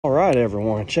All right,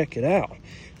 everyone, check it out.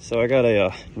 So I got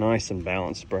a nice and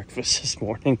balanced breakfast this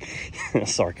morning,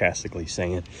 sarcastically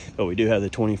saying, but we do have the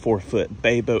 24-foot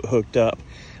bay boat hooked up.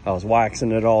 I was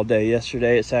waxing it all day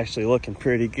yesterday. It's actually looking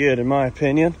pretty good in my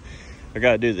opinion. I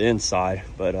got to do the inside,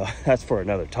 but that's for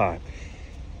another time.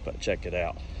 But check it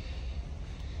out.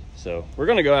 So we're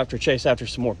gonna go chase after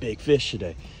some more big fish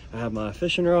today. I have my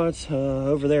fishing rods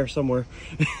over there somewhere.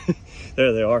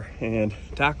 There they are, and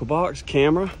tackle box,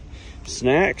 camera,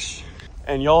 snacks,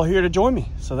 and y'all here to join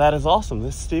me. So that is awesome.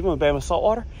 This is Steven with Bama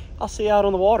Saltwater. I'll see you out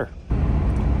on the water.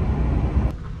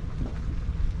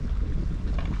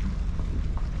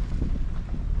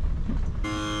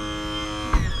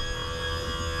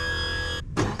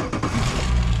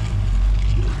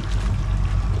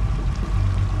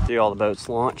 See all the boats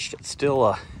launched. It's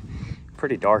still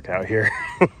pretty dark out here.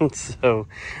 So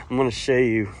I'm going to show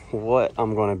you what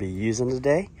I'm going to be using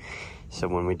today. So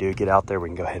when we do get out there, we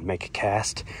can go ahead and make a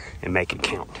cast and make it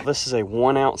count. This is a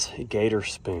 1 ounce Gator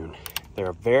spoon.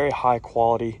 They're very high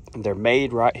quality. They're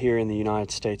made right here in the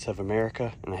United States of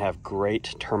America, and they have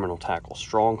great terminal tackle,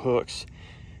 strong hooks.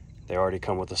 They already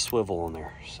come with a swivel on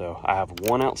there. So I have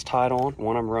 1 ounce tied on.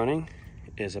 One I'm running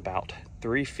is about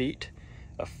 3 feet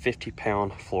of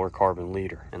 50-pound fluorocarbon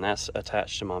leader, and that's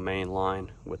attached to my main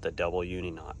line with a double uni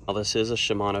knot. Now this is a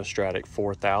Shimano Stradic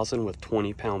 4000 with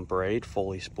 20-pound braid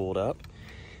fully spooled up,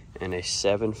 and a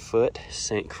 7-foot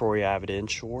St. Croix Avid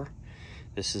Inshore.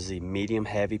 This is the medium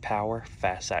heavy power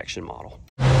fast action model.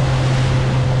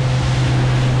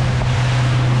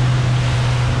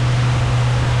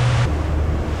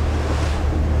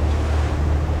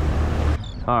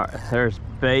 All right, there's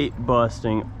bait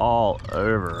busting all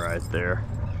over right there.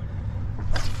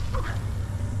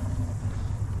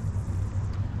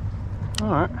 All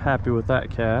right, happy with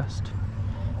that cast.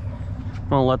 I'm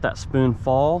gonna let that spoon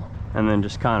fall and then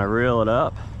just kind of reel it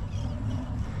up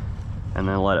and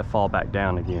then let it fall back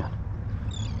down again.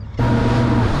 This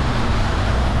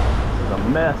is a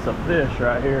mess of fish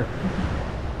right here.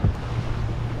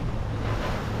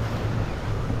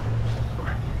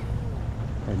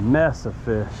 A mess of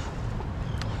fish.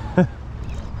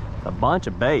 A bunch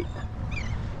of bait.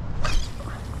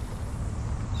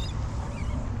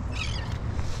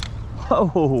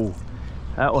 Oh,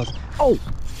 that was, oh,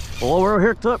 well, we're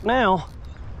hooked up now.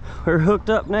 We're hooked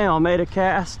up now. I made a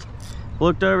cast,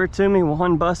 looked over to me,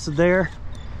 one busted there.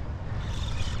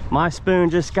 My spoon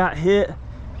just got hit.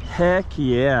 Heck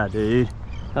yeah, dude.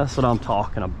 That's what I'm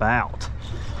talking about.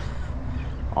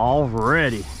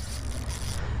 Already.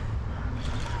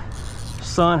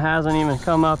 Sun hasn't even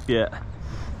come up yet.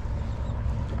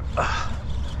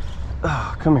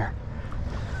 Oh, come here.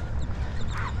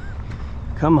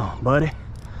 Come on, buddy.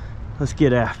 Let's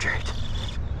get after it.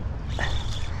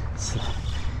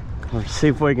 Let's see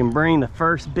if we can bring the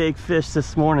first big fish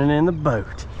this morning in the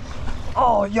boat.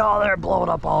 Oh, y'all, they're blowing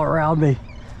up all around me.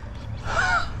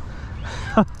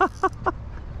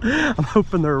 I'm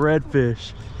hoping they're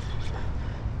redfish.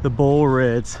 The bull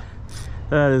reds.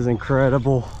 That is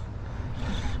incredible.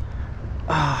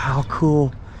 Oh, how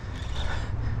cool.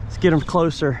 Let's get them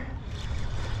closer.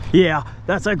 Yeah,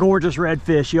 that's a gorgeous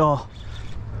redfish, y'all.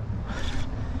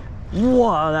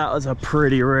 Wow, that was a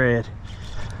pretty red.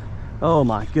 Oh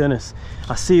my goodness.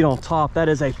 I see it on top. That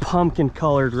is a pumpkin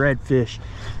colored redfish.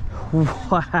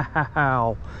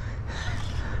 Wow.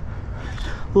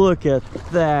 Look at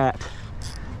that.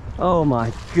 Oh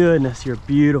my goodness, you're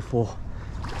beautiful.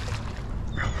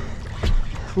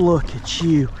 Look at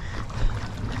you.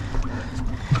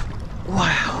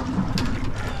 Wow.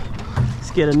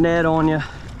 Let's get a net on you.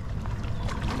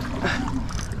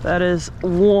 That is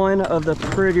one of the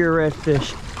prettier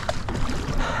redfish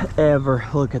ever.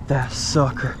 Look at that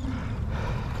sucker.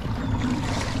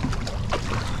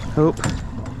 Oh.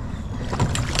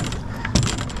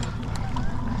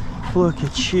 Look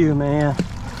at you, man.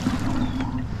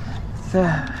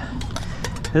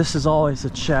 This is always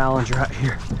a challenge right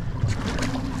here.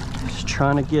 Just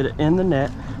trying to get it in the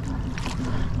net.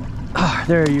 Oh,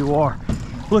 there you are.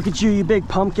 Look at you, you big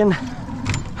pumpkin.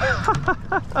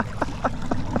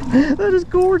 That is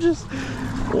gorgeous.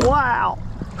 Wow.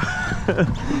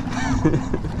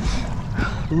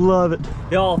 Love it.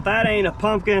 Y'all, if that ain't a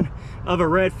pumpkin of a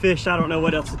redfish, I don't know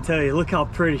what else to tell you. Look how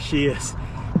pretty she is.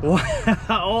 Wow.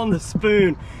 On the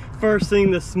spoon first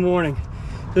thing this morning.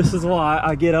 This is why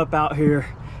I get up out here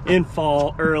in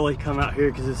fall early, come out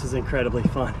here, because this is incredibly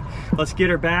fun. Let's get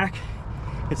her back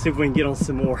and see if we can get on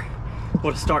some more.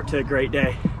 What a start to a great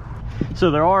day. So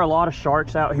there are a lot of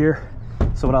sharks out here.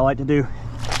 So what I like to do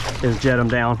is jet them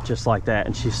down just like that,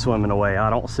 and she's swimming away. I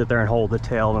don't sit there and hold the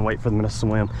tail and wait for them to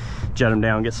swim. Jet them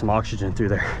down, get some oxygen through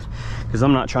there, because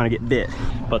I'm not trying to get bit.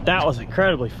 But that was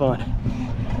incredibly fun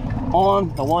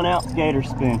on the 1 ounce Gator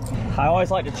spoon. I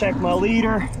always like to check my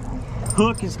leader.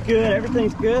 Hook is good,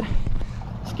 everything's good.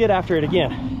 Let's get after it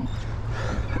again.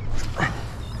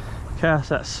 Cast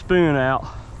that spoon out,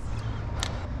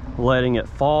 letting it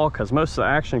fall, because most of the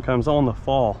action comes on the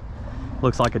fall.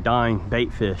 Looks like a dying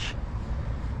bait fish.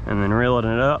 And then reeling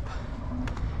it up,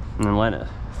 and then let it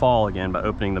fall again by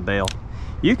opening the bail.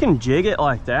 You can jig it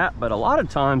like that, but a lot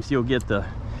of times you'll get the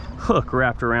hook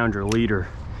wrapped around your leader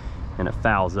and it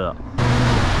fouls up.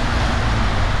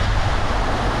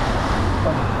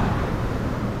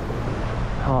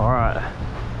 All right,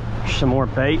 some more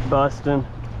bait busting.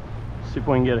 See if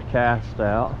we can get a cast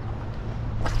out.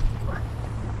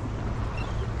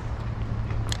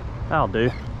 That'll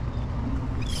do.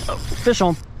 Oh, fish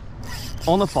on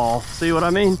the fall. See what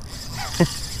I mean?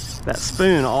 That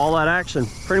spoon, all that action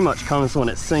pretty much comes when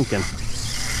it's sinking.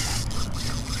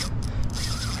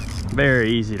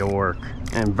 Very easy to work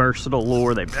and versatile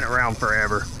lure. They've been around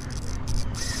forever.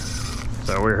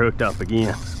 So we're hooked up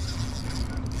again.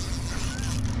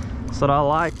 That's what I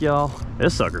like, y'all.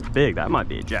 This sucker's big. That might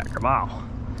be a jack crevalle.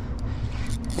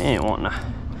 He ain't wanting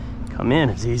to come in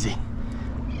as easy.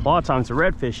 A lot of times the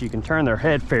redfish, you can turn their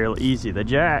head fairly easy. The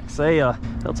jacks,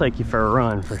 they'll take you for a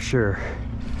run for sure.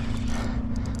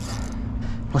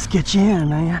 Let's get you in,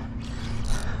 man.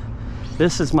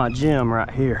 This is my gym right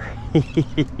here.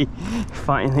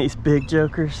 Fighting these big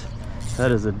jokers,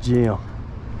 that is a gym.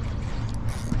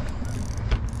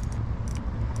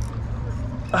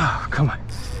 Oh, come on.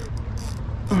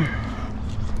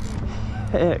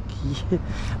 Heck yeah.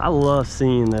 I love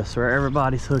seeing this where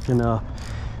everybody's hooking up.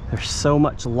 There's so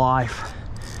much life.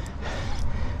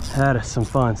 That is some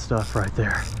fun stuff right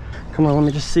there. Come on, let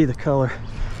me just see the color.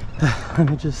 Let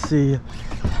me just see you.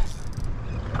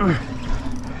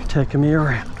 Taking me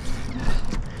around.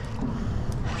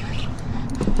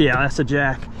 Yeah, that's a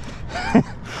jack.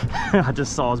 I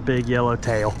just saw his big yellow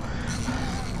tail.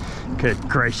 Good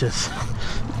gracious.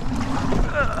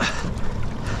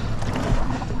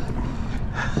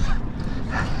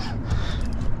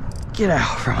 Get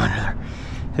out from under there.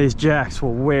 These jacks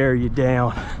will wear you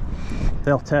down.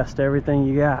 They'll test everything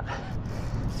you got.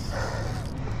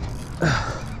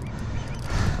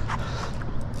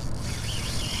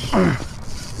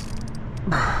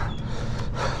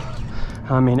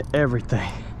 I mean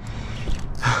everything.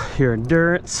 Your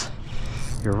endurance,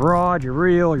 your rod, your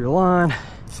reel, your line,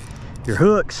 your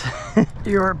hooks.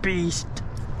 You're a beast.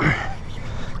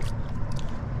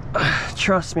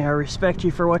 Trust me, I respect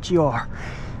you for what you are.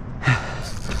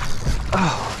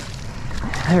 Oh,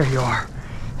 there you are.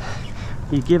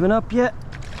 You giving up yet?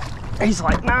 He's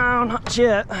like, no, not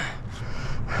yet.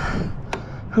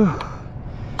 Whew.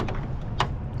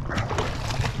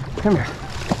 Come here.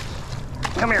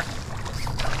 Come here.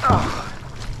 Oh,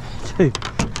 dude.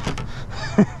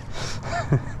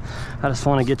 I just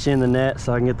want to get you in the net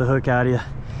so I can get the hook out of you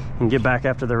and get back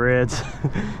after the reds.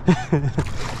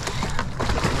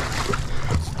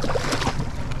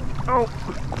 Oh,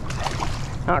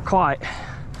 not quite.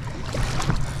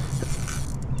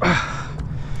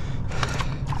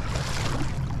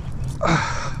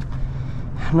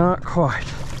 Not quite.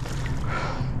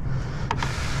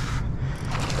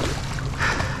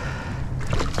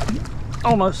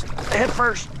 Almost head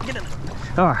first. Get in.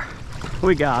 All right,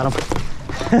 we got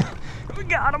him. We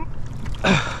got him.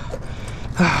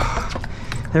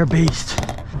 They're beasts.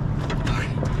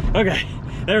 Okay,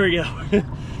 there we go.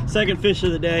 Second fish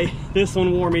of the day. This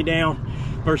one wore me down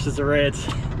versus the reds,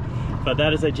 but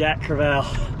that is a jack crevalle.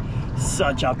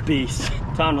 Such a beast.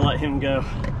 Time to let him go.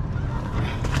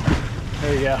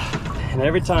 There you go. And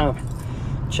every time,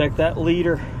 check that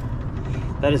leader.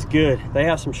 That is good. They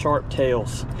have some sharp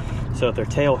tails, so if their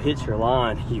tail hits your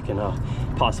line, you can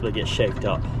possibly get shaped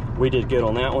up. We did good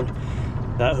on that one.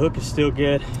 That hook is still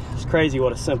good. It's crazy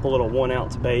what a simple little 1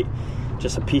 ounce bait,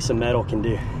 just a piece of metal, can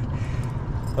do.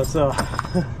 Let's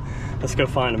go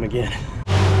find them again.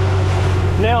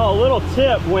 Now, a little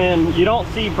tip when you don't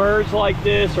see birds like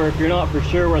this, or if you're not for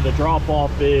sure where the drop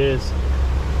off is,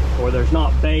 or there's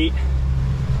not bait,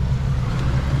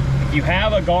 if you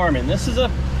have a Garmin, this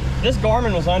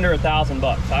Garmin was under $1,000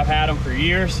 bucks. I've had them for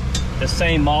years. The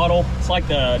same model. It's like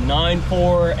the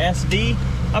 9.4 SD,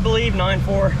 I believe,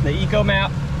 9.4, the Eco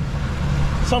Map,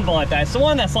 something like that. It's the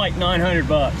one that's like 900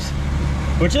 bucks,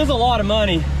 which is a lot of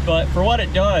money, but for what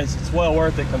it does, it's well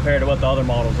worth it compared to what the other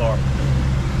models are.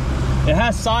 It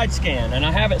has side scan, and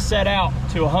I have it set out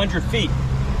to 100 feet.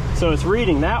 So it's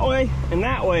reading that way and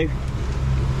that way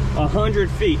 100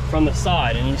 feet from the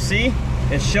side, and you see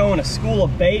it's showing a school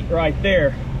of bait right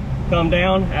there come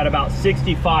down at about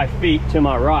 65 feet to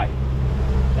my right.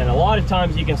 And a lot of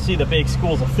times you can see the big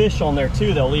schools of fish on there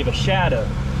too. They'll leave a shadow.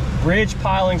 Ridge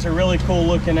pilings are really cool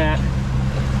looking at,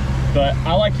 but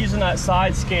I like using that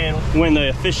side scan when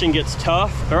the fishing gets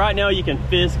tough. But right now you can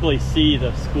physically see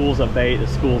the schools of bait, the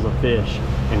schools of fish,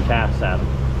 and cast at them.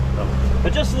 So,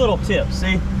 but just a little tip,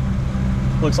 see?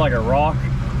 Looks like a rock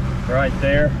right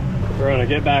there. We're gonna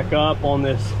get back up on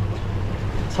this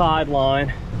tide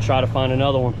line, try to find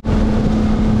another one.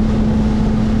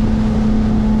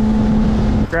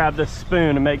 Grab this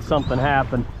spoon and make something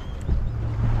happen.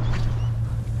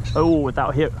 Oh,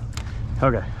 without hit.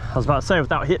 Okay, I was about to say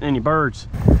without hitting any birds.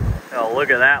 Oh, look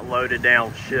at that loaded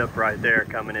down ship right there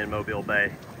coming in Mobile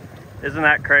Bay. Isn't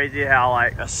that crazy how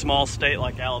like a small state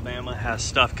like Alabama has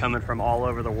stuff coming from all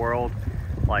over the world,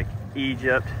 like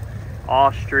Egypt,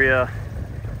 Austria,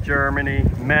 Germany,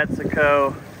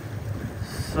 Mexico.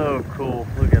 So cool.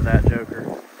 Look at that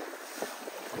joker.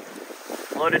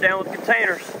 Loaded down with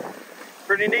containers.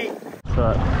 Pretty neat.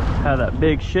 So have that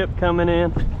big ship coming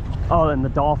in. Oh, and the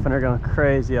dolphin are going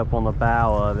crazy up on the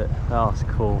bow of it. That was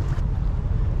cool.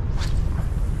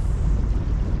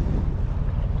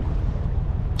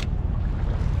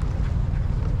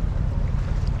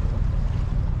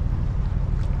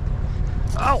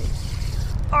 Oh,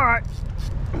 all right.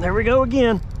 There we go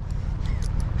again.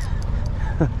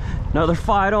 Another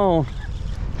fight on.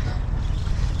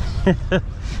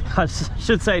 I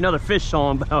should say another fish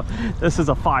on, but this is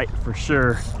a fight for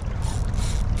sure.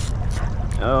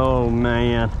 Oh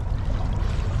man.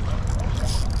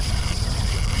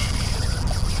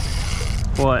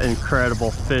 What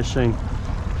incredible fishing.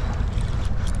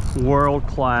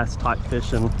 World-class type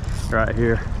fishing right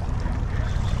here.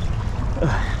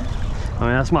 I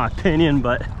mean, that's my opinion,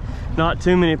 but not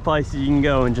too many places you can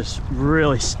go and just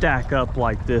really stack up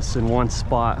like this in one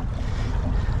spot.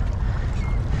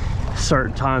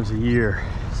 Certain times of year.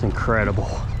 It's incredible.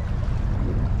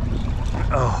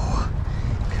 Oh,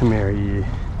 come here, you.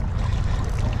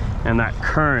 And that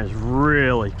current is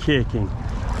really kicking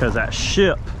because that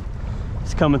ship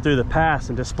is coming through the pass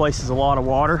and displaces a lot of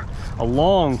water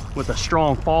along with a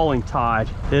strong falling tide.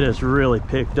 It has really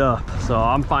picked up. So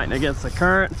I'm fighting against the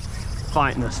current,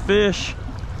 fighting this fish.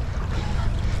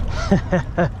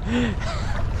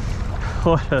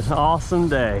 What an awesome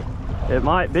day. It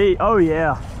might be. Oh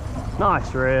yeah,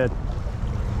 nice red.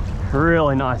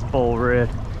 Really nice bull red.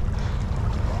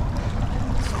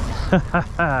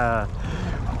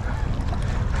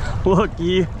 Look,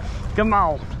 you, come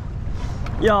on.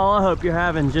 Y'all, I hope you're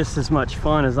having just as much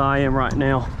fun as I am right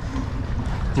now.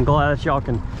 I'm glad that y'all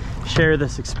can share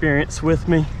this experience with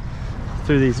me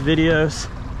through these videos,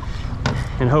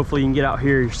 and hopefully you can get out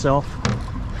here yourself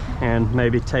and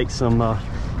maybe take some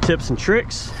tips and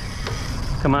tricks.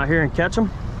 Come out here and catch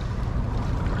them.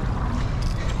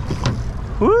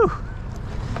 Woo!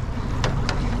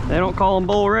 They don't call them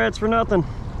bull reds for nothing.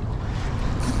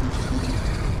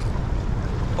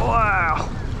 Wow!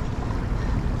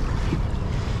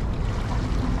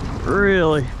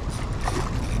 Really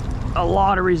a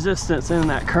lot of resistance in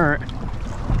that current.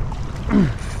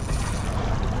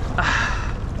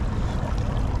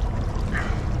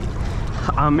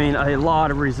 I mean, a lot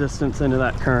of resistance into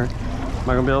that current. Am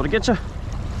I gonna be able to get you?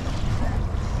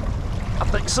 I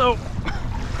think so.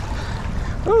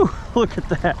 Ooh, look at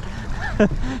that.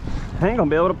 I ain't gonna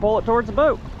be able to pull it towards the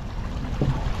boat.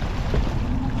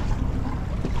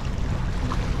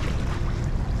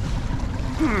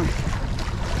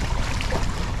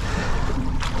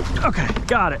 Okay,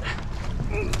 got it.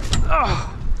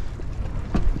 Oh,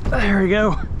 there we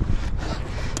go.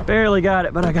 Barely got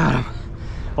it, but I got him.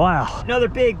 Wow. Another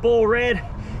big bull red.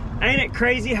 Ain't it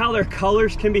crazy how their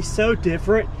colors can be so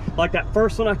different? Like that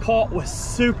first one I caught was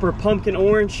super pumpkin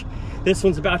orange. This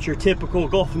one's about your typical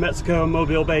Gulf of Mexico,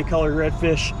 Mobile Bay colored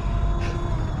redfish.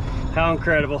 How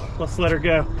incredible. Let's let her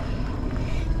go.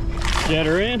 Get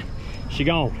her in, she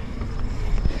gone.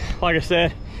 Like I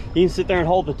said, you can sit there and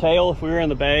hold the tail if we were in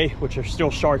the bay, which are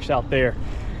still sharks out there.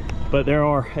 But there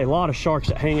are a lot of sharks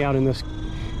that hang out in this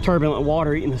turbulent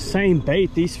water eating the same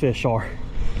bait these fish are.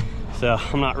 So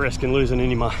I'm not risking losing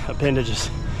any of my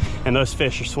appendages, and those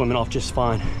fish are swimming off just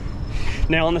fine.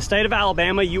 Now in the state of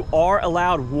Alabama, you are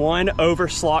allowed one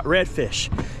overslot redfish.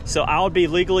 So I would be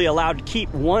legally allowed to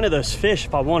keep one of those fish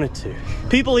if I wanted to.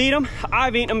 People eat them.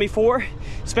 I've eaten them before,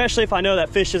 especially if I know that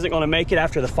fish isn't gonna make it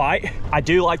after the fight. I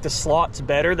do like the slots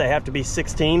better. They have to be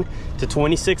 16 to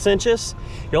 26 inches.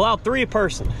 You're allowed 3 a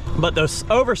person, but those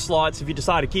overslots, if you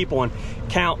decide to keep one,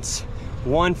 counts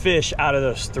one fish out of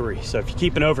those 3. So if you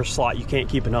keep an overslot, you can't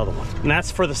keep another one. And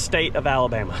that's for the state of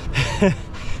Alabama.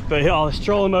 But y'all, this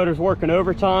trolling motor's working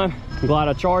overtime. I'm glad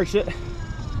I charged it.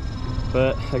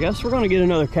 But I guess we're gonna get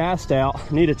another cast out.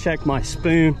 I need to check my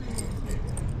spoon.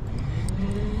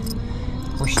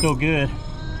 We're still good.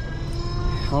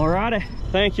 Alrighty.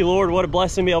 Thank you, Lord. What a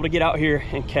blessing to be able to get out here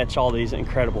and catch all these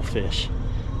incredible fish.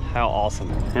 How awesome.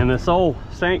 And this old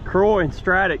St. Croix and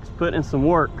Stradic's putting in some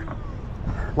work.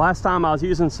 Last time I was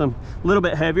using some little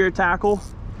bit heavier tackle,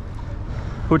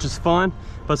 which is fun.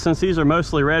 But since these are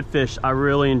mostly redfish, I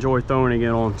really enjoy throwing it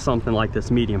on something like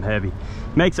this medium heavy.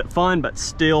 Makes it fun, but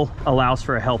still allows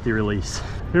for a healthy release.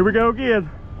 Here we go again.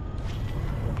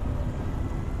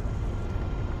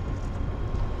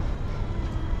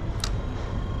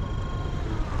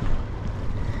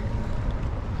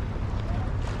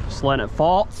 Just letting it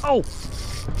fall. Oh,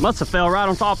 must have fell right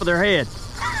on top of their head.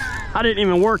 I didn't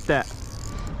even work that.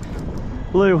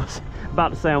 Lou was about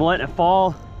to say I'm letting it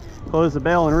fall, close the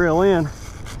bell and reel in.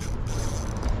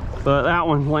 But that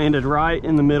one landed right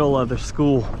in the middle of their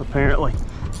school, apparently,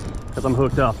 because I'm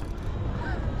hooked up.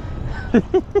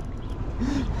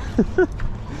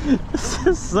 This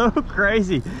is so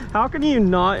crazy. How can you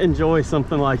not enjoy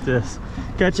something like this?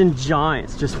 Catching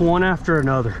giants, just one after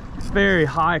another. Very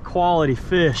high quality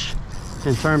fish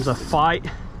in terms of fight.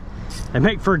 They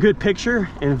make for a good picture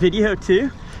and video too.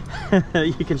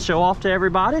 You can show off to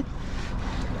everybody.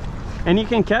 And you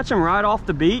can catch them right off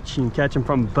the beach. You can catch them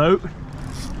from a boat,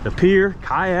 the pier,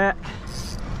 kayak.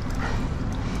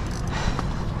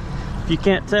 If you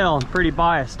can't tell, I'm pretty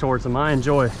biased towards them. I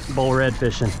enjoy bull red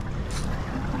fishing.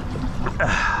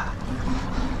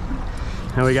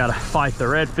 Now we gotta fight the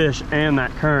redfish and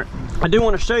that current. I do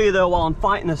want to show you though, while I'm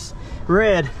fighting this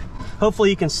red, hopefully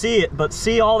you can see it, but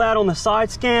see all that on the side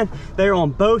scan? They're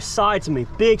on both sides of me,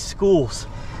 big schools.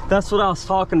 That's what I was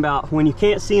talking about. When you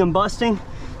can't see them busting,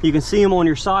 you can see them on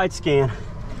your side scan.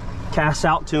 Cast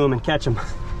out to them and catch them.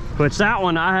 Which that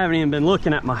one, I haven't even been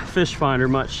looking at my fish finder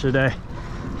much today.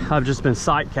 I've just been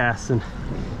sight casting,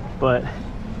 but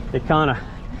it kind of,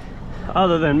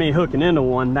 other than me hooking into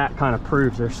one, that kind of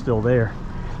proves they're still there.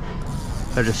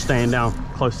 They're just staying down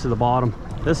close to the bottom.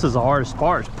 This is the hardest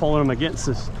part, is pulling them against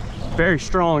this very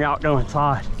strong outgoing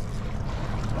tide.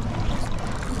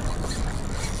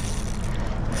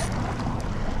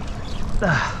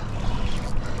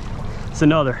 It's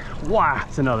another, wow,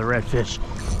 it's another redfish.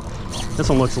 This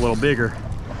one looks a little bigger,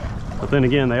 but then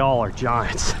again, they all are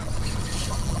giants.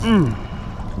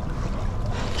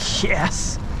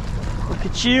 Yes, look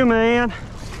at you, man.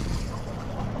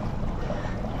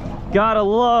 Gotta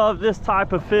love this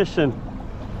type of fishing.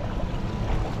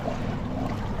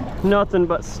 Nothing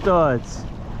but studs,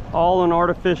 all in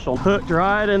artificial. Hooked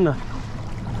right in the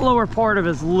lower part of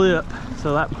his lip,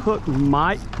 so that hook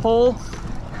might pull,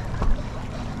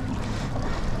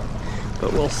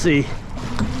 but we'll see.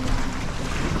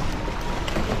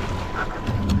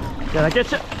 Did I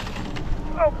get you?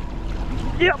 Oh,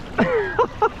 yep.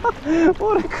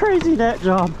 What a crazy net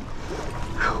job.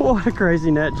 What a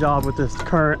crazy net job with this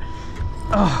current.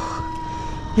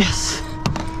 Oh, yes,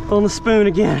 on the spoon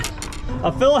again.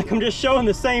 I feel like I'm just showing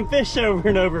the same fish over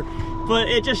and over, but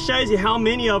it just shows you how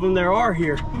many of them there are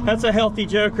here. That's a healthy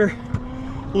joker,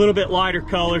 a little bit lighter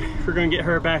colored. We're gonna get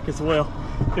her back as well.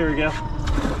 Here we go.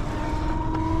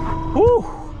 Woo!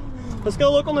 Let's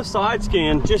go look on the side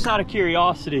scan, just out of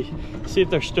curiosity, see if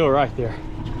they're still right there.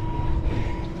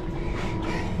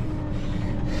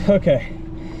 Okay,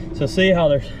 so see how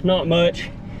there's not much.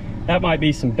 That might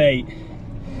be some bait,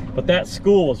 but that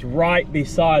school is right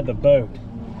beside the boat.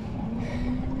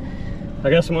 I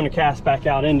guess I'm gonna cast back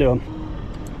out into them.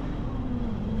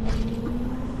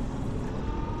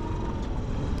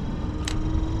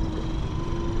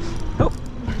 Oh,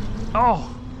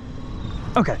 oh,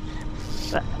 okay.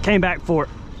 That came back for it.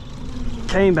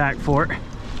 Came back for it.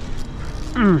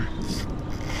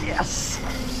 Yes.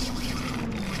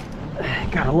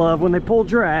 Gotta love when they pull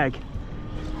drag.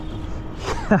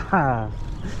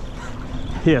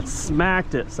 He had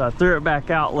smacked it, so I threw it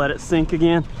back out, let it sink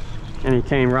again, and he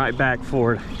came right back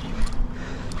for it.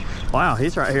 Wow,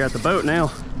 he's right here at the boat now.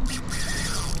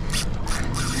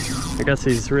 I guess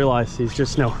he's realized he's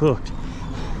just now hooked.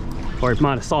 Or he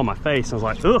might have saw my face and was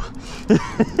like, ugh.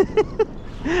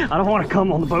 I don't want to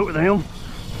come on the boat with him.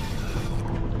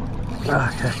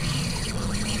 Okay.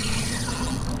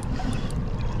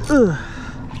 Ugh.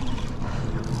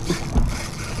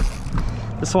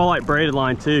 This is why I like braided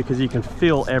line too, because you can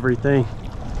feel everything.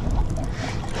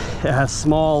 It has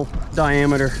small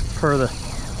diameter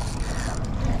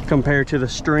compared to the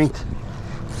strength.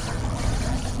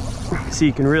 So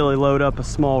you can really load up a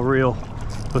small reel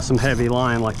with some heavy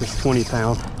line like this 20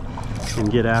 pound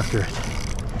and get after it.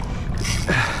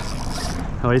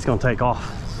 Oh, he's gonna take off.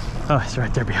 Oh, he's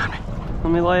right there behind me.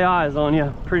 Let me lay eyes on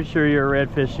you. Pretty sure you're a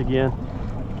redfish again.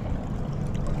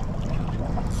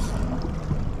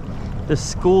 This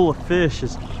school of fish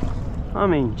is, I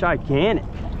mean, gigantic.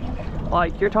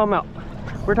 Like we're talking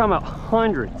about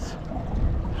hundreds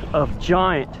of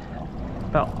giant,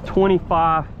 about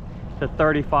 25 to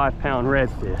 35 pound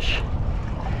redfish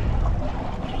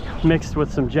mixed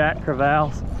with some jack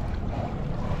crevalles.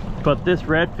 But this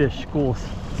redfish school is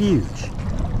huge.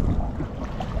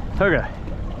 Okay,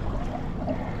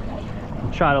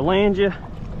 I'll try to land you.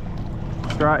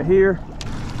 It's right here.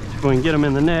 So we can get them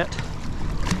in the net.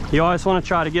 You always want to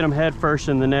try to get them head first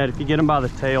in the net. If you get them by the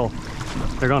tail,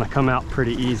 they're going to come out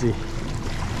pretty easy.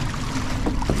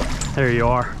 There you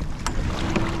are.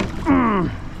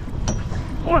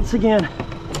 Once again,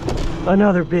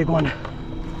 another big one.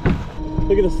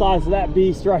 Look at the size of that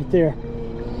beast right there.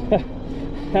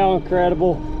 How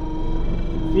incredible.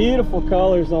 Beautiful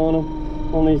colors on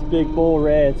them, on these big bull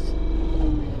reds.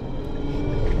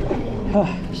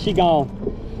 She gone.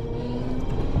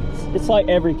 It's like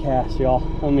every cast, y'all.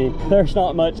 I mean, there's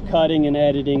not much cutting and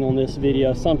editing on this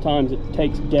video. Sometimes it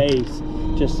takes days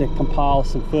just to compile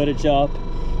some footage up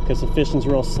because the fishing's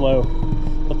real slow.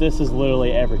 But this is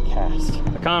literally every cast.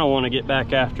 I kind of want to get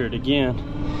back after it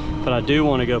again, but I do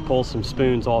want to go pull some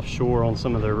spoons offshore on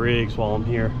some of the rigs while I'm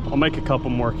here. I'll make a couple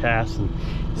more casts and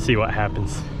see what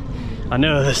happens. I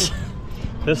know this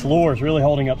lure is really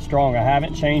holding up strong. I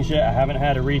haven't changed it. I haven't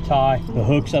had to retie. The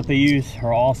hooks that they use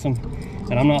are awesome.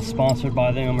 And I'm not sponsored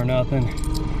by them or nothing.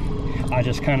 I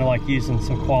just kind of like using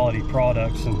some quality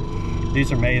products, and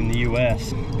these are made in the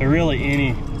US. But really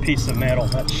any piece of metal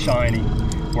that's shiny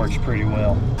works pretty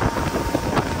well.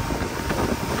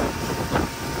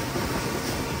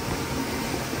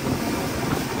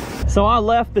 So I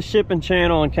left the shipping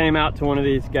channel and came out to one of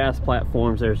these gas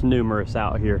platforms. There's numerous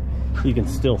out here. You can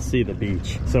still see the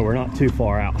beach, so we're not too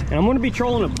far out. And I'm going to be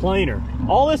trolling a planer.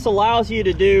 All this allows you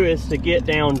to do is to get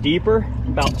down deeper,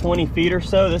 about 20 feet or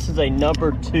so. This is a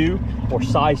number 2 or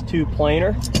size 2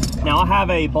 planer. Now I have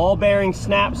a ball bearing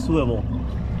snap swivel.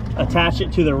 Attach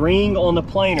it to the ring on the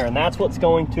planer, and that's what's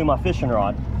going to my fishing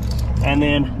rod. And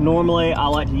then normally I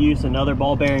like to use another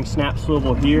ball bearing snap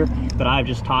swivel here, but I've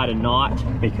just tied a knot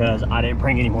because I didn't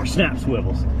bring any more snap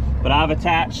swivels. But I've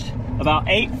attached about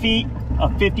 8 feet a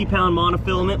 50-pound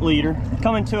monofilament leader,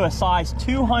 coming to a size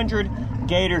 200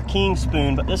 Gator king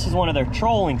spoon, but this is one of their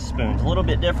trolling spoons, a little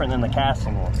bit different than the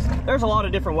casting ones. There's a lot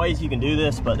of different ways you can do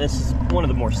this, but this is one of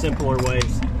the more simpler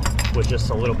ways with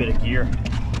just a little bit of gear.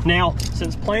 Now,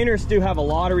 since planers do have a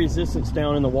lot of resistance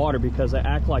down in the water because they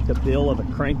act like the bill of a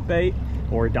crankbait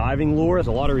or a diving lure, there's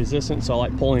a lot of resistance, so I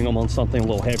like pulling them on something a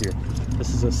little heavier.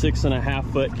 This is a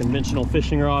 6.5 foot conventional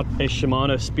fishing rod, a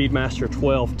Shimano Speedmaster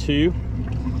 12-2.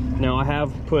 Now I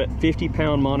have put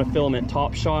 50-pound monofilament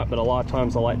top shot, but a lot of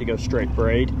times I like to go straight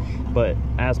braid. But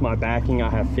as my backing, I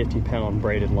have 50-pound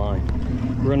braided line.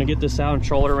 We're gonna get this out and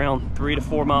troll it around 3 to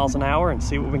 4 miles an hour and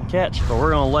see what we can catch. But we're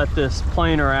gonna let this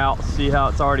planer out, see how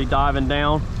it's already diving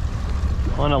down.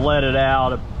 I'm gonna let it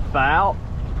out about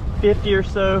 50 or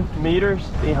so meters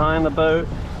behind the boat.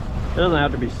 It doesn't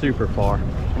have to be super far.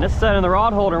 And it's set in the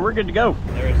rod holder and we're good to go.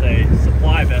 There's a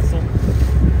supply vessel,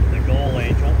 the Goal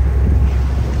Angel.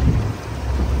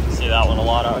 See that one a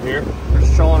lot out here. We're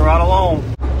just trolling right along.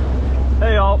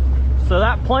 Hey y'all, so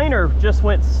that planer just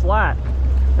went slack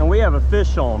and we have a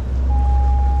fish on.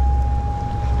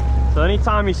 So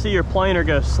anytime you see your planer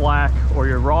go slack or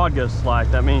your rod goes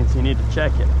slack, that means you need to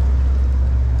check it.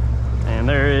 And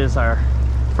there is our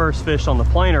first fish on the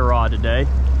planer rod today.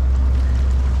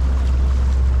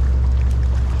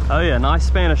 Oh yeah, nice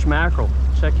Spanish mackerel.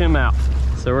 Check him out.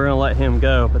 So we're gonna let him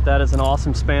go, but that is an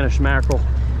awesome Spanish mackerel.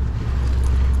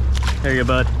 There you go,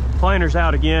 bud. Planer's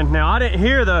out again. Now I didn't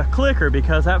hear the clicker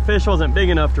because that fish wasn't big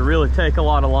enough to really take a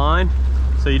lot of line.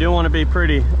 So you do want to be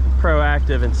pretty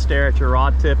proactive and stare at your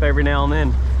rod tip every now and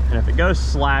then. And if it goes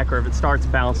slack or if it starts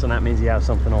bouncing, that means you have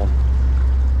something on.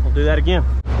 We'll do that again.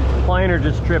 Planer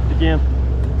just tripped again.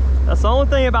 That's the only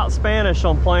thing about Spanish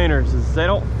on planers is they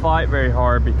don't fight very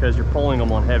hard because you're pulling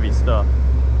them on heavy stuff.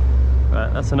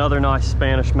 But that's another nice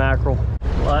Spanish mackerel.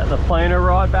 Let the planer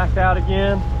rod back out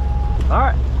again. All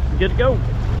right. Good to go.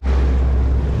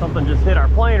 Something just hit our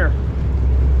planer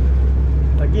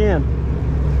again.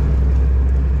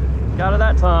 Got it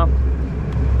that time.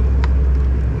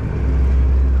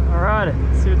 All righty,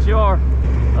 let's see what you are.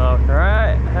 All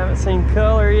right, haven't seen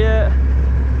color yet.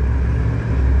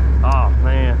 Oh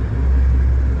man,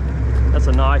 that's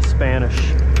a nice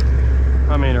Spanish.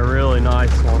 I mean, a really nice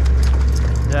one.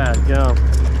 Yeah, gum.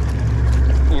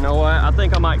 you know what? I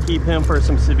think I might keep him for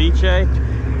some ceviche.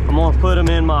 I'm gonna put him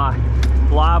in my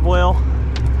live well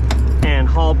and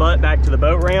haul butt back to the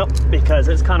boat ramp because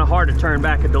it's kind of hard to turn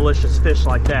back a delicious fish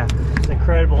like that. It's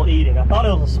incredible eating. I thought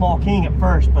it was a small king at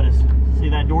first, but see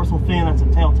that dorsal fin? That's a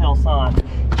telltale sign.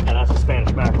 And that's a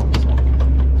Spanish mackerel. So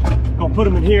I'm gonna put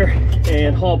him in here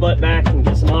and haul butt back and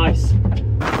get some ice.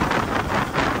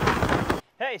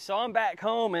 Hey, so I'm back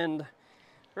home and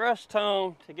rushed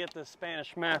home to get this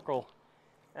Spanish mackerel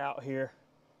out here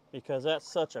because that's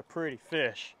such a pretty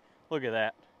fish. Look at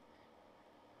that.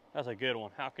 That's a good one.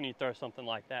 How can you throw something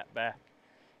like that back?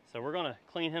 So we're gonna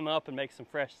clean him up and make some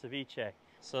fresh ceviche.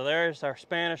 So there's our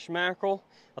Spanish mackerel.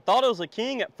 I thought it was a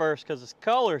king at first because it's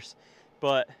colors,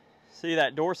 but see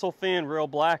that dorsal fin, real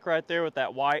black right there with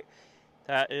that white?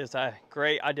 That is a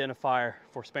great identifier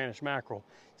for Spanish mackerel.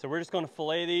 So we're just gonna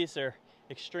fillet these. They're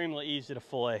extremely easy to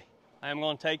fillet. I am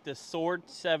gonna take this sword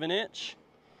 7-inch,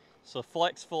 so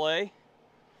flex fillet.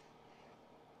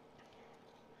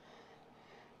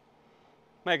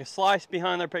 Make a slice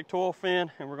behind their pectoral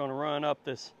fin, and we're going to run up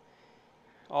this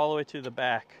all the way to the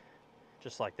back,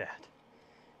 just like that,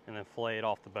 and then fillet it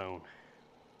off the bone.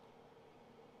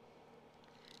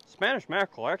 Spanish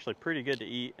mackerel are actually pretty good to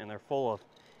eat, and they're full of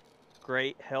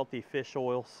great healthy fish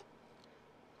oils.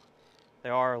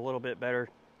 They are a little bit better,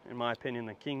 in my opinion,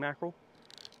 than king mackerel.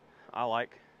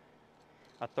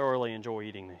 I thoroughly enjoy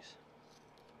eating these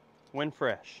when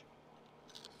fresh.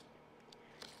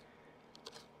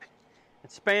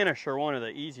 Spanish are one of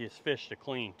the easiest fish to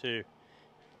clean too.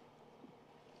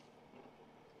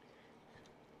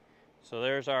 So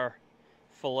there's our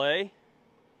fillet.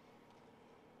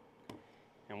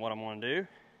 And what I'm going to do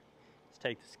is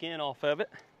take the skin off of it.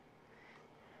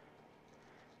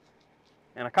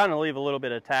 And I kind of leave a little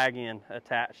bit of tagging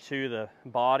attached to the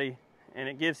body, and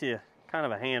it gives you kind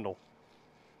of a handle.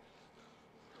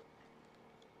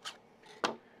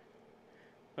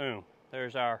 Boom,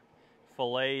 there's our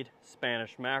filleted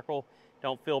Spanish mackerel.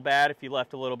 Don't feel bad if you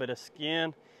left a little bit of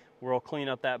skin. We'll clean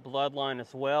up that bloodline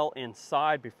as well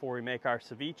inside before we make our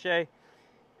ceviche.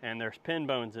 And there's pin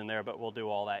bones in there, but we'll do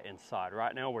all that inside.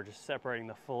 Right now we're just separating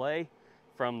the fillet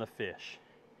from the fish.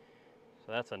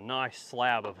 So that's a nice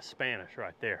slab of a Spanish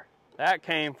right there. That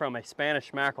came from a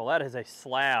Spanish mackerel. That is a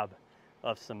slab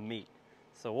of some meat.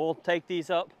 So we'll take these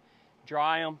up,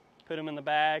 dry them, put them in the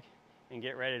bag, and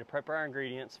get ready to prep our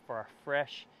ingredients for our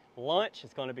fresh lunch.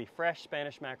 It's going to be fresh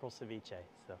Spanish mackerel ceviche.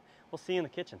 So we'll see you in the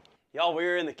kitchen. Y'all,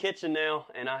 we're in the kitchen now,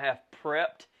 and I have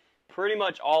prepped pretty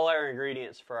much all our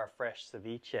ingredients for our fresh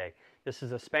ceviche. This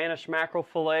is a Spanish mackerel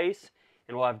fillets,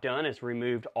 and what I've done is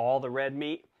removed all the red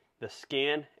meat, the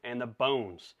skin, and the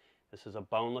bones. This is a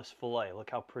boneless fillet. Look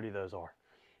how pretty those are.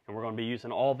 And we're going to be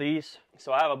using all these.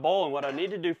 So I have a bowl, and what I need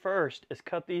to do first is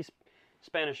cut these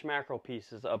Spanish mackerel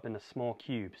pieces up into small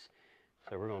cubes.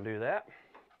 So we're going to do that.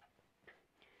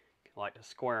 I like to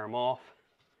square them off.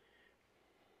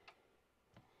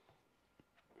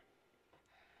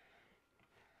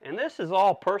 And this is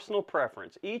all personal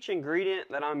preference. Each ingredient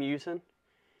that I'm using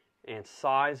and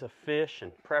size of fish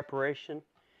and preparation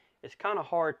is kind of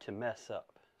hard to mess up.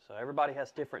 So everybody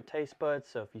has different taste buds.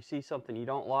 So if you see something you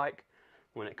don't like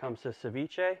when it comes to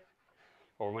ceviche,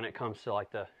 or when it comes to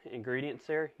like the ingredients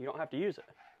there, you don't have to use it.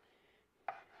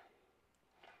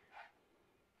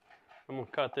 I'm going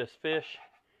to cut this fish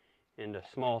into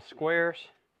small squares,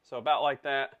 so about like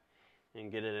that,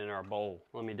 and get it in our bowl.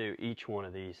 Let me do each one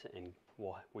of these, and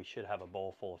we should have a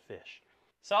bowl full of fish.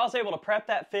 So I was able to prep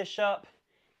that fish up,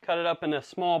 cut it up into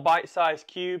small bite-sized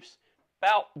cubes,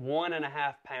 about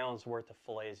 1.5 pounds worth of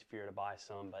fillets if you were to buy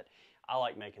some, but I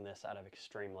like making this out of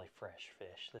extremely fresh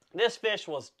fish. This fish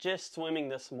was just swimming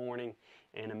this morning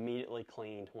and immediately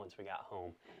cleaned once we got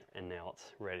home, and now it's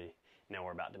ready. Now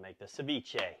we're about to make the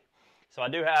ceviche. So I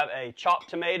do have a chopped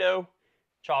tomato,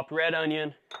 chopped red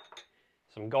onion,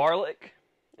 some garlic,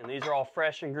 and these are all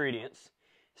fresh ingredients.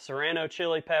 Serrano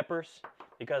chili peppers,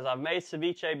 because I've made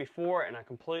ceviche before and I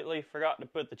completely forgot to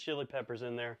put the chili peppers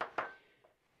in there.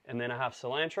 And then I have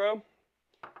cilantro,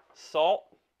 salt,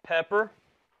 pepper,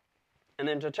 and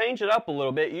then to change it up a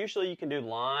little bit, usually you can do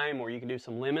lime or you can do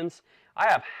some lemons.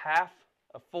 I have half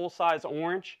a full-size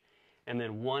orange and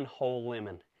then 1 whole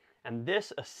lemon. And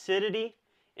this acidity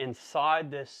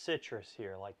inside this citrus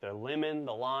here, like the lemon,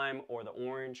 the lime, or the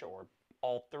orange, or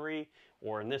all three,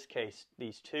 or in this case,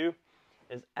 these two,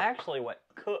 is actually what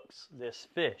cooks this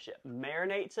fish. It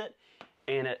marinates it,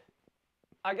 and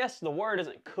I guess the word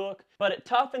isn't cook, but it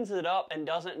toughens it up and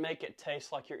doesn't make it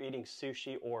taste like you're eating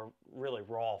sushi or really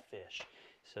raw fish.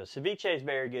 So ceviche is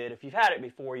very good. If you've had it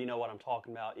before, you know what I'm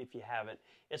talking about. If you haven't,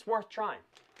 it's worth trying.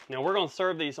 Now we're going to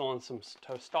serve these on some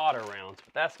tostada rounds,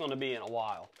 but that's going to be in a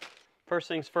while. First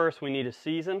things first, we need to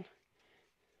season.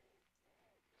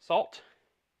 Salt.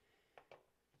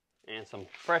 And some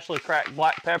freshly cracked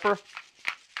black pepper.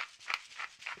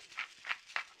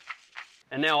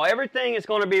 And now everything is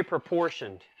going to be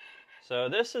proportioned. So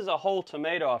this is a whole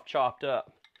tomato I've chopped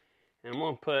up. And I'm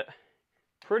going to put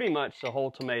pretty much the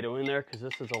whole tomato in there because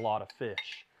this is a lot of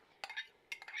fish.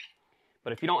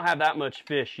 But if you don't have that much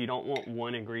fish, you don't want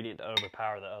one ingredient to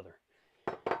overpower the other.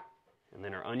 And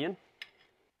then our onion.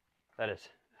 That is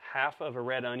half of a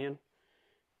red onion.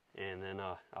 And then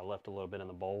I left a little bit in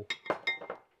the bowl.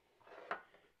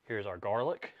 Here's our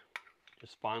garlic.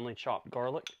 Just finely chopped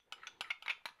garlic.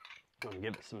 Going to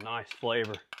give it some nice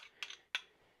flavor.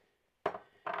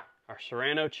 Our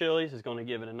serrano chilies is going to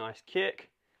give it a nice kick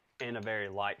and a very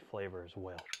light flavor as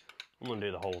well. I'm going to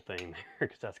do the whole thing there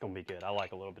because that's going to be good. I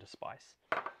like a little bit of spice.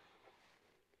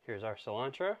 Here's our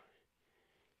cilantro.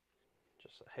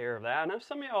 Just a hair of that. I know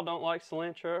some of y'all don't like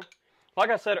cilantro. Like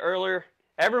I said earlier,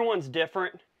 everyone's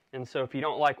different. And so if you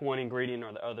don't like one ingredient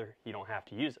or the other, you don't have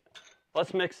to use it.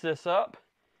 Let's mix this up.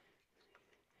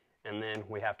 And then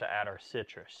we have to add our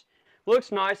citrus.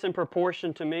 Looks nice in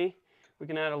proportion to me. We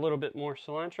can add a little bit more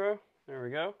cilantro. There we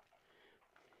go.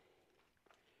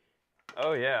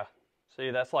 Oh yeah. See,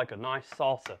 that's like a nice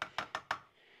salsa.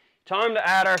 Time to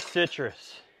add our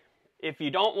citrus. If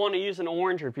you don't want to use an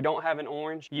orange, or if you don't have an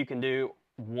orange, you can do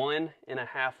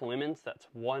 1.5 lemons. That's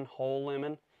one whole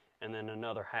lemon and then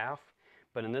another half.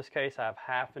 But in this case, I have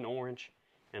half an orange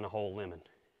and a whole lemon.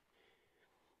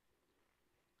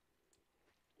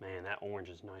 Man, that orange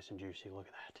is nice and juicy. Look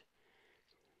at that.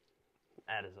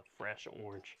 That is a fresh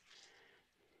orange.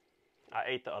 I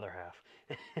ate the other half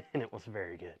and it was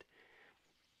very good.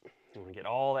 I'm gonna get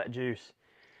all that juice.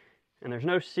 And there's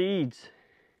no seeds.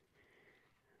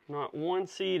 Not one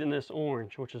seed in this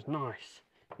orange, which is nice.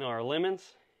 Now our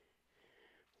lemons,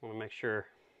 I want to make sure.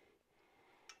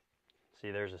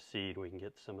 See, there's a seed. We can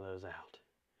get some of those out.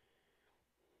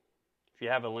 If you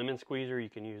have a lemon squeezer, you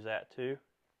can use that too.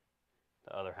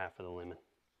 The other half of the lemon.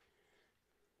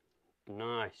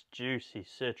 Nice, juicy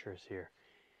citrus here.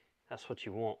 That's what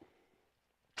you want.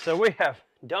 So we have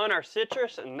done our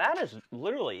citrus, and that is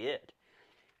literally it.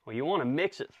 Well, you want to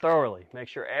mix it thoroughly. Make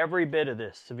sure every bit of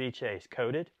this ceviche is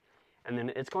coated, and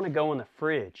then it's going to go in the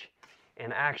fridge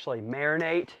and actually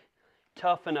marinate,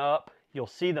 toughen up. You'll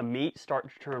see the meat start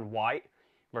to turn white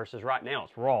versus right now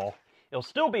it's raw. It'll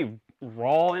still be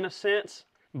raw in a sense,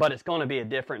 but it's going to be a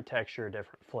different texture, a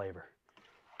different flavor.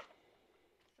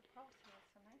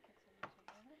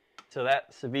 So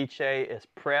that ceviche is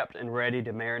prepped and ready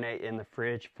to marinate in the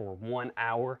fridge for 1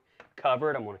 hour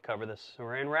covered. I'm going to cover this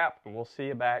saran wrap and we'll see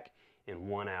you back in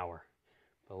 1 hour.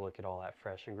 But look at all that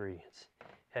fresh ingredients.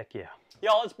 Heck yeah.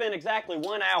 Y'all, it's been exactly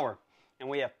 1 hour and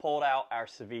we have pulled out our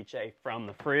ceviche from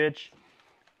the fridge.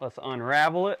 Let's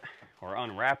unravel it or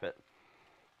unwrap it.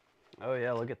 Oh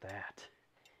yeah, look at that.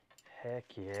 Heck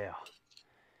yeah.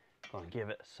 Gonna give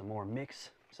it some more mix.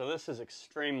 So this is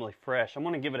extremely fresh. I'm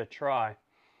gonna give it a try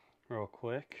real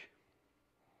quick.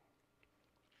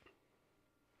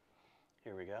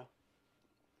 Here we go.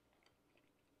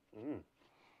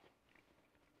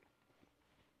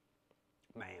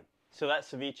 Man. So that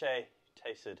ceviche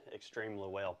tasted extremely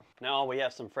well. Now we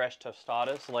have some fresh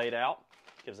tostadas laid out.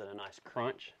 Gives it a nice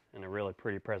crunch and a really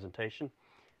pretty presentation.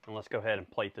 And let's go ahead and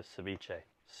plate this ceviche.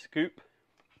 Scoop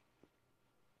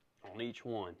on each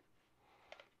one.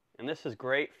 And this is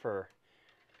great for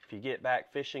if you get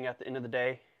back fishing at the end of the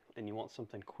day and you want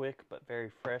something quick but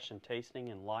very fresh and tasting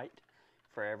and light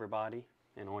for everybody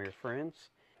and all your friends.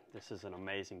 This is an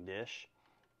amazing dish.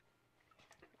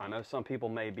 I know some people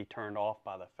may be turned off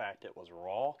by the fact it was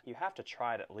raw. You have to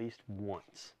try it at least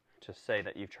once to say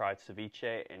that you've tried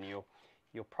ceviche, and you'll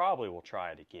probably will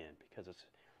try it again because it's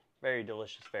very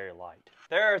delicious, very light.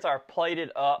 There's our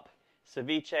plated up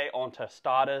ceviche on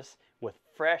tostadas with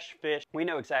fresh fish. We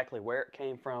know exactly where it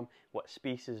came from, what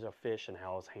species of fish, and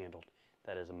how it's handled.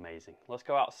 That is amazing. Let's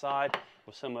go outside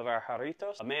with some of our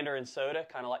jarritos. A mandarin soda,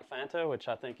 kind of like Fanta, which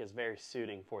I think is very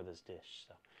suiting for this dish.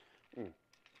 So,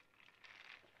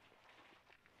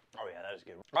 Oh yeah, that is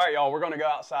good. All right, y'all, we're gonna go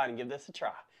outside and give this a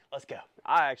try. Let's go.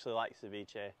 I actually like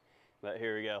ceviche, but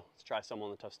here we go. Let's try some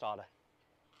on the tostada.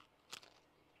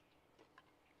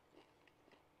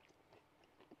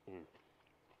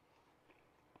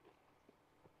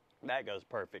 That goes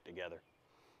perfect together.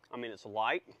 I mean, it's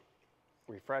light,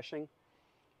 refreshing,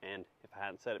 and if I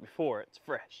hadn't said it before, it's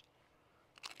fresh.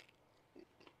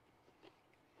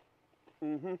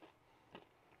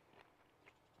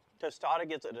 Tostada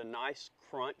gives it a nice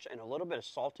crunch and a little bit of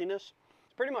saltiness.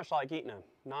 It's pretty much like eating a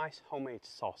nice homemade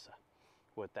salsa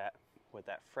with that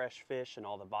fresh fish and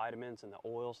all the vitamins and the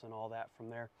oils and all that from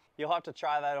there. You'll have to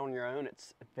try that on your own.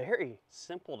 It's very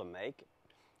simple to make.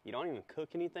 You don't even cook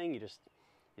anything. You just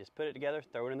put it together,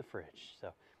 throw it in the fridge. So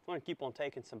I'm going to keep on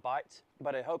taking some bites,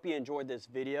 but I hope you enjoyed this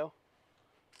video.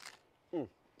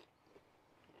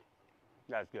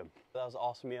 That's good. That was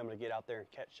awesome. I'm going to get out there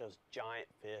and catch those giant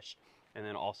fish and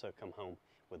then also come home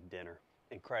with dinner.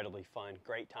 Incredibly fun,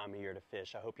 great time of year to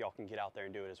fish. I hope y'all can get out there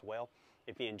and do it as well.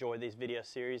 If you enjoyed these video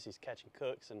series, these catching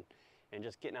cooks and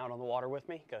just getting out on the water with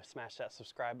me, go smash that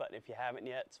subscribe button if you haven't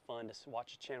yet. It's fun to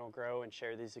watch the channel grow and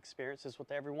share these experiences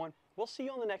with everyone. We'll see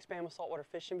you on the next Bama Saltwater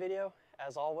fishing video.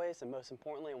 As always, and most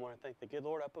importantly, I want to thank the good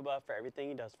Lord up above for everything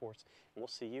he does for us. And we'll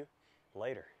see you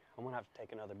later. I'm going to have to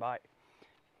take another bite.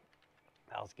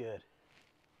 That was good.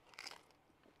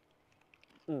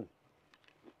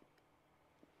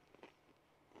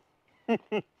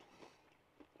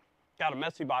 Got a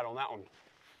messy bite on that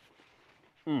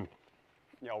one.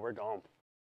 Y'all, we're gone.